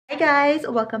guys,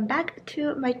 welcome back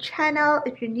to my channel.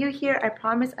 If you're new here, I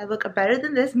promise I look better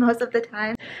than this most of the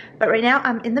time. But right now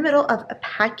I'm in the middle of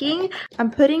packing. I'm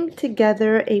putting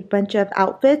together a bunch of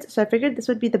outfits, so I figured this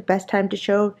would be the best time to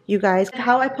show you guys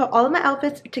how I put all of my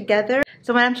outfits together.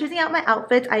 So when I'm choosing out my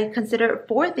outfits, I consider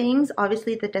 4 things.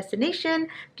 Obviously the destination,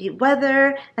 the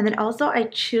weather, and then also I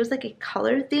choose like a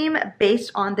color theme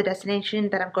based on the destination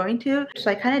that I'm going to.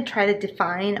 So I kind of try to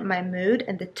define my mood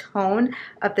and the tone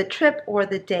of the trip or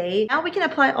the day. Now we can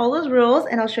apply all those rules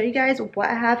and I'll show you guys what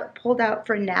I have pulled out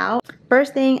for now.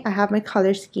 First thing, I have my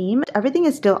color scheme. Everything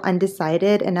is still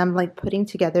undecided and I'm like putting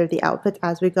together the outfits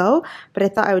as we go, but I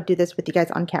thought I would do this with you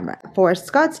guys on camera. For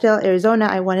Scottsdale, Arizona,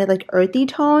 I wanted like earthy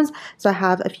tones, so I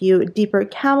have a few deeper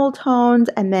camel tones,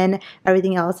 and then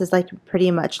everything else is like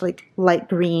pretty much like light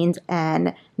greens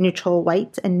and neutral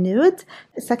whites and nudes.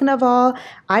 Second of all,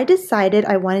 I decided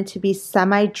I wanted to be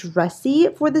semi-dressy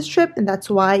for this trip, and that's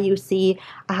why you see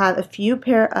I have a few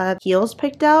pair of heels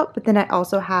picked out, but then I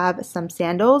also have some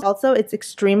sandals. Also, it's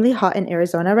extremely hot in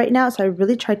Arizona right now, so I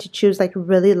really tried to choose like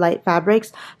really light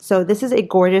fabrics. So this is a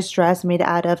gorgeous dress made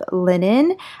out of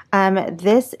linen.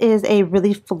 This is a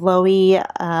really flowy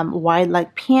wide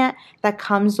leg pant that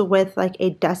comes with like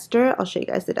a duster. I'll show you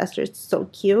guys the duster. It's so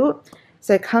cute.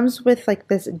 So it comes with like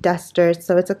this duster,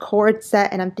 so it's a cord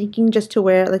set, and I'm thinking just to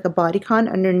wear like a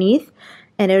bodycon underneath,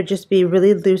 and it would just be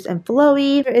really loose and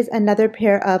flowy. There is another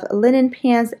pair of linen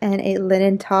pants and a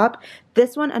linen top.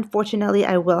 This one, unfortunately,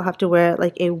 I will have to wear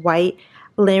like a white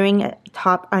layering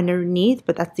top underneath,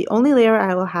 but that's the only layer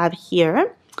I will have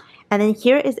here. And then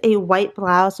here is a white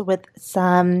blouse with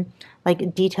some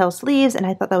like detail sleeves, and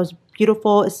I thought that was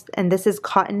beautiful. And this is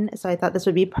cotton, so I thought this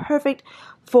would be perfect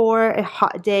for a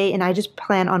hot day, and I just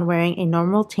plan on wearing a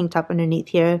normal tank top underneath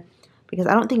here because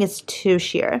I don't think it's too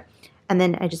sheer. And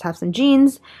then I just have some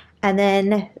jeans, and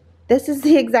then this is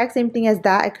the exact same thing as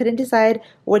that. I couldn't decide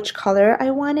which color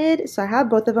I wanted, so I have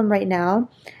both of them right now,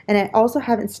 and I also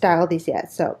haven't styled these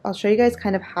yet, so I'll show you guys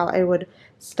kind of how I would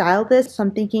style this. So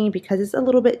I'm thinking, because it's a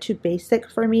little bit too basic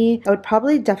for me, I would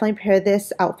probably definitely pair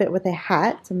this outfit with a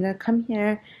hat. So I'm gonna come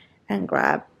here and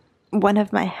grab one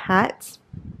of my hats.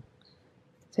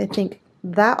 So I think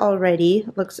that already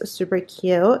looks super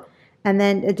cute. And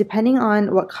then depending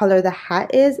on what color the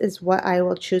hat is what I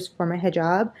will choose for my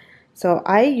hijab. So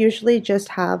I usually just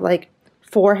have like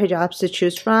 4 hijabs to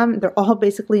choose from. They're all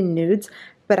basically nudes,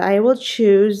 but I will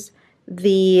choose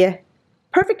the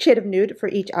perfect shade of nude for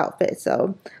each outfit.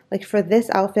 So like for this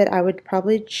outfit, I would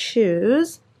probably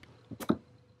choose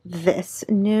this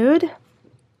nude.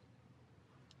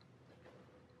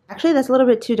 Actually, that's a little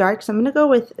bit too dark, so I'm gonna go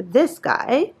with this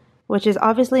guy, which is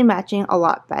obviously matching a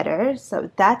lot better.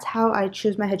 So that's how I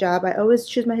choose my hijab. I always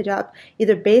choose my hijab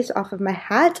either based off of my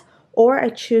hat, or I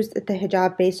choose the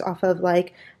hijab based off of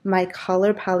like my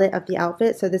color palette of the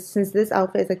outfit. So since this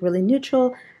outfit is like really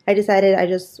neutral, I decided I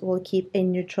just will keep a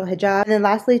neutral hijab. And then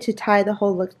lastly, to tie the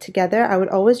whole look together, I would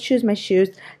always choose my shoes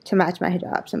to match my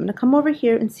hijab. So I'm gonna come over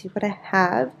here and see what I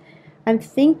have. I'm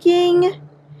thinking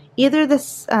either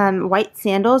this white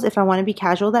sandals if I want to be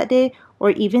casual that day,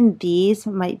 or even these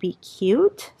might be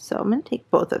cute. So I'm going to take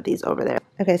both of these over there.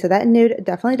 Okay, so that nude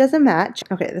definitely doesn't match.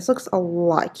 Okay, this looks a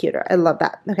lot cuter. I love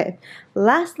that. Okay,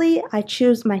 lastly, I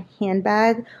choose my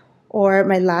handbag or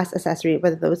my last accessory,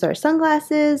 whether those are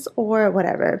sunglasses or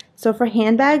whatever. So for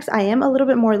handbags, I am a little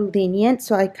bit more lenient,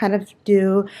 so I kind of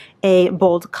do a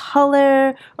bold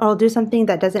color, or I'll do something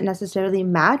that doesn't necessarily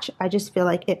match. I just feel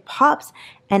like it pops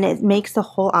and it makes the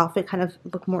whole outfit kind of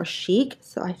look more chic.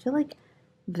 So I feel like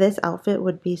this outfit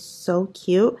would be so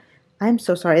cute. I'm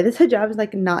so sorry, this hijab is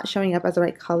like not showing up as the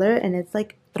right color, and it's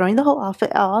like throwing the whole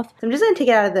outfit off. So I'm just gonna take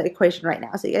it out of the equation right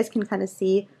now so you guys can kind of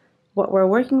see what we're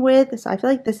working with. So I feel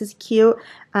like this is cute.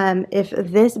 If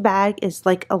this bag is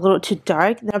like a little too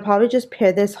dark, then I'll probably just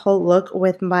pair this whole look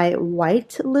with my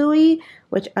white Louis,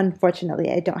 which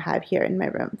unfortunately I don't have here in my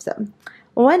room. So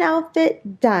one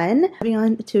outfit done. Moving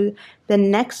on to the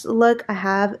next look, I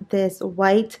have this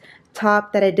white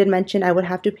top that I did mention I would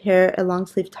have to pair a long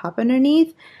sleeve top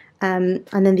underneath. And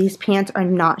then these pants are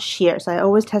not sheer, so I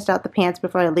always test out the pants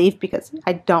before I leave because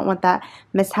I don't want that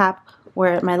mishap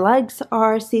where my legs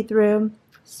are see-through.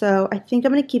 So I think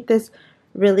I'm going to keep this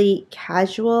really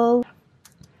casual.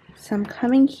 So I'm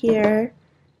coming here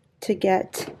to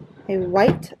get a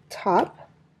white top.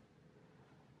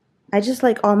 I just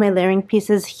like all my layering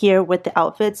pieces here with the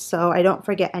outfits so I don't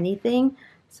forget anything.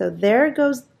 So there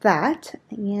goes that.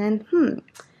 And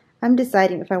I'm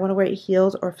deciding if I want to wear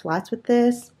heels or flats with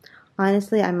this.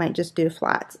 Honestly, I might just do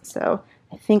flats. So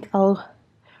I think I'll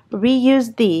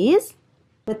reuse these.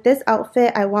 With this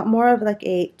outfit, I want more of like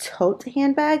a tote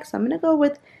handbag, so I'm going to go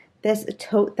with this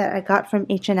tote that I got from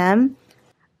H&M.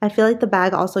 I feel like the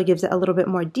bag also gives it a little bit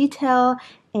more detail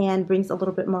and brings a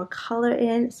little bit more color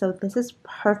in. So this is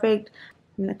perfect.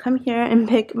 I'm going to come here and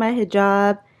pick my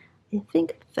hijab. I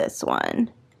think this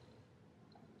one.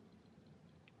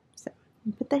 So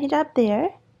put the hijab there.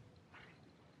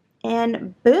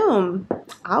 And boom,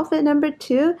 outfit number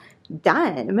 2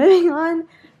 done. Moving on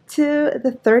to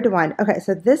the third one. Okay,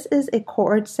 so this is a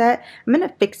cord set. I'm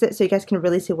gonna fix it so you guys can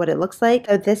really see what it looks like.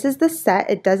 So this is the set.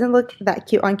 It doesn't look that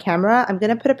cute on camera. I'm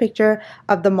gonna put a picture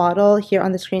of the model here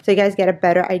on the screen so you guys get a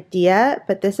better idea.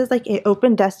 But this is like an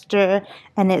open duster,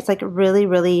 and it's like really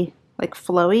like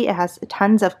flowy. It has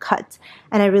tons of cuts,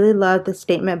 and I really love the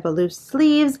statement blue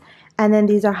sleeves. And then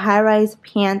these are high-rise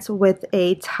pants with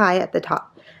a tie at the top.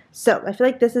 So I feel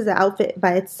like this is an outfit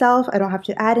by itself. I don't have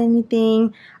to add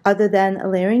anything other than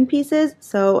layering pieces.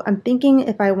 So I'm thinking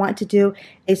if I want to do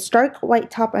a stark white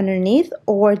top underneath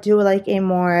or do like a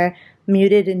more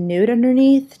muted and nude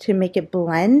underneath to make it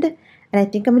blend. And I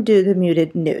think I'm going to do the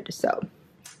muted nude. So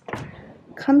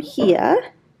come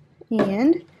here,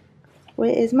 and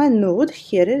where is my nude?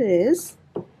 Here it is.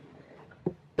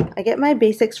 I get my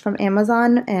basics from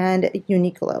Amazon and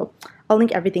Uniqlo. I'll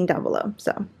link everything down below.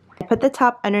 So I put the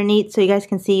top underneath so you guys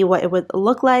can see what it would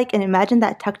look like, and imagine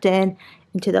that tucked in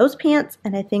into those pants,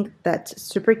 and I think that's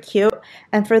super cute.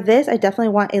 And for this, I definitely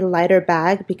want a lighter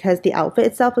bag because the outfit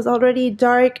itself is already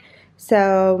dark.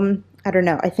 So I don't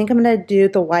know. I think I'm going to do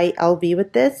the white LV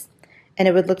with this, and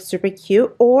it would look super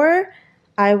cute. Or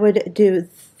I would do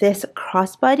this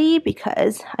crossbody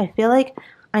because I feel like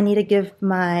I need to give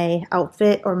my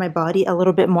outfit or my body a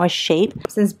little bit more shape.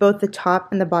 Since both the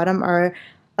top and the bottom are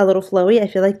a little flowy, I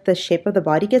feel like the shape of the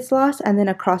body gets lost, and then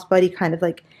a crossbody kind of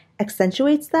like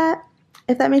accentuates that,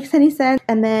 if that makes any sense.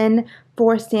 And then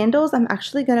for sandals, I'm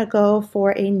actually gonna go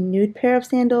for a nude pair of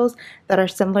sandals that are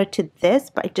similar to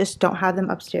this, but I just don't have them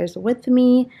upstairs with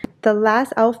me. The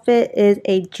last outfit is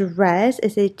a dress.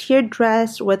 It's a tiered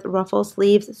dress with ruffle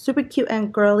sleeves, super cute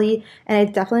and girly, and I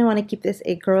definitely want to keep this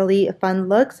a girly fun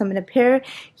look. So I'm gonna pair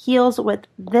heels with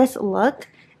this look.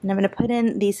 And I'm going to put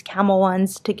in these camel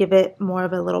ones to give it more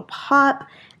of a little pop.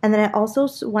 And then I also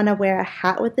want to wear a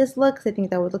hat with this look because I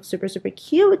think that would look super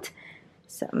cute.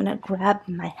 So I'm going to grab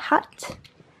my hat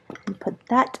and put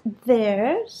that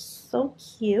there. So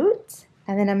cute.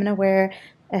 And then I'm going to wear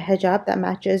a hijab that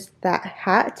matches that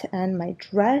hat and my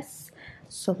dress.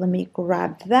 So let me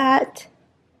grab that.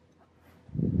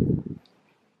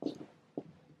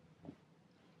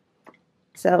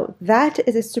 So that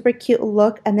is a super cute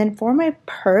look. And then for my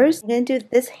purse, I'm going to do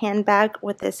this handbag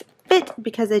with this fit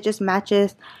because it just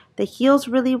matches the heels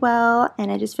really well.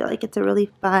 And I just feel like it's a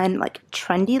really fun, like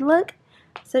trendy look.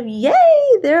 So yay!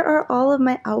 There are all of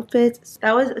my outfits.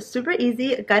 That was super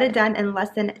easy. Got it done in less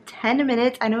than 10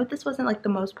 minutes. I know this wasn't like the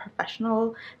most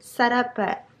professional setup,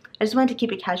 but I just wanted to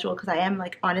keep it casual because I am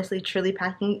like honestly truly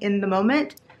packing in the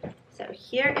moment. So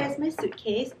here is my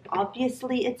suitcase.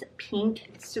 Obviously it's pink,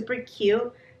 it's super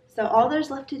cute. So all there's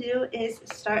left to do is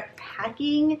start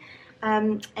packing.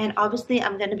 And obviously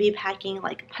I'm going to be packing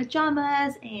like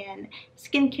pajamas and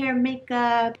skincare,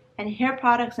 makeup, and hair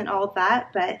products and all of that.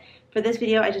 But for this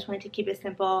video, I just wanted to keep it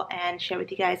simple and share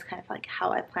with you guys kind of like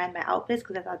how I plan my outfits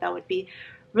because I thought that would be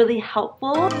really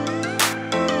helpful.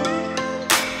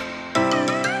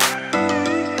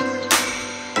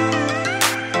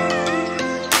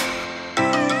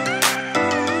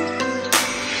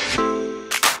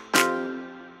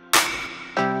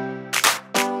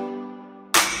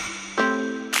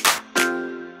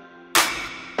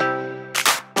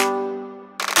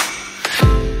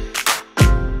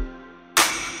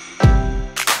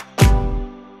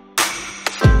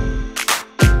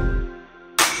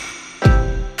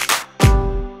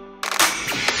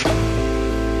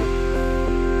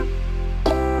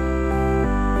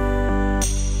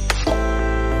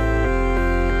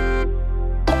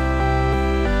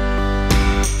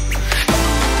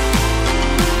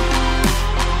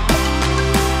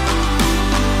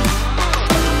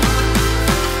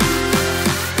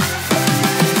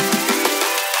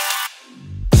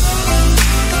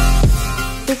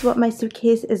 This is what my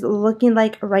suitcase is looking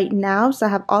like right now. So I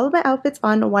have all of my outfits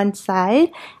on one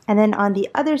side, and then on the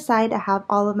other side I have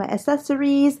all of my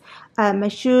accessories, my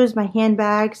shoes, my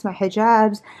handbags, my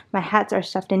hijabs, my hats are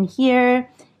stuffed in here.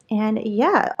 And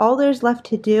yeah, all there's left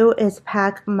to do is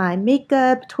pack my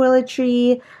makeup,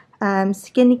 toiletry,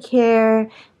 skincare,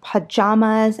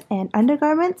 pajamas, and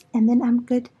undergarments, and then I'm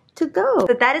good to go.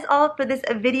 So that is all for this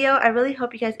video. I really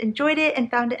hope you guys enjoyed it and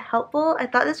found it helpful. I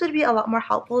thought this would be a lot more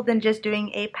helpful than just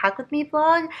doing a pack with me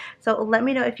vlog. So let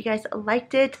me know if you guys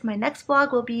liked it. My next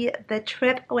vlog will be the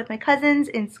trip with my cousins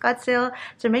in Scottsdale.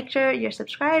 So make sure you're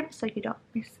subscribed so you don't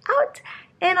miss out.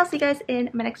 And I'll see you guys in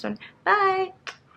my next one. Bye!